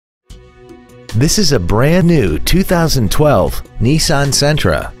This is a brand new 2012 Nissan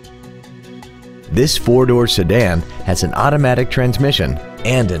Sentra. This four-door sedan has an automatic transmission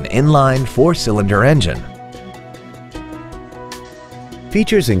and an inline four-cylinder engine.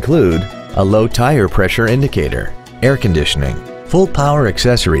 Features include a low tire pressure indicator, air conditioning, full power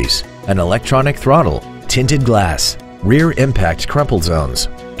accessories, an electronic throttle, tinted glass, rear impact crumple zones,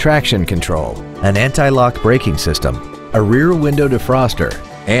 traction control, an anti-lock braking system, a rear window defroster,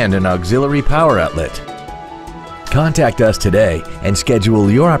 and an auxiliary power outlet. Contact us today and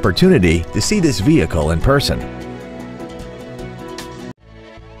schedule your opportunity to see this vehicle in person.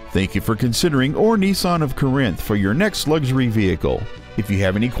 Thank you for considering our Nissan of Corinth for your next luxury vehicle. If you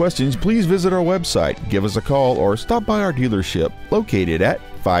have any questions, please visit our website, give us a call, or stop by our dealership located at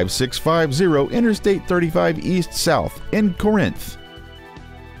 5650 Interstate 35 East South in Corinth.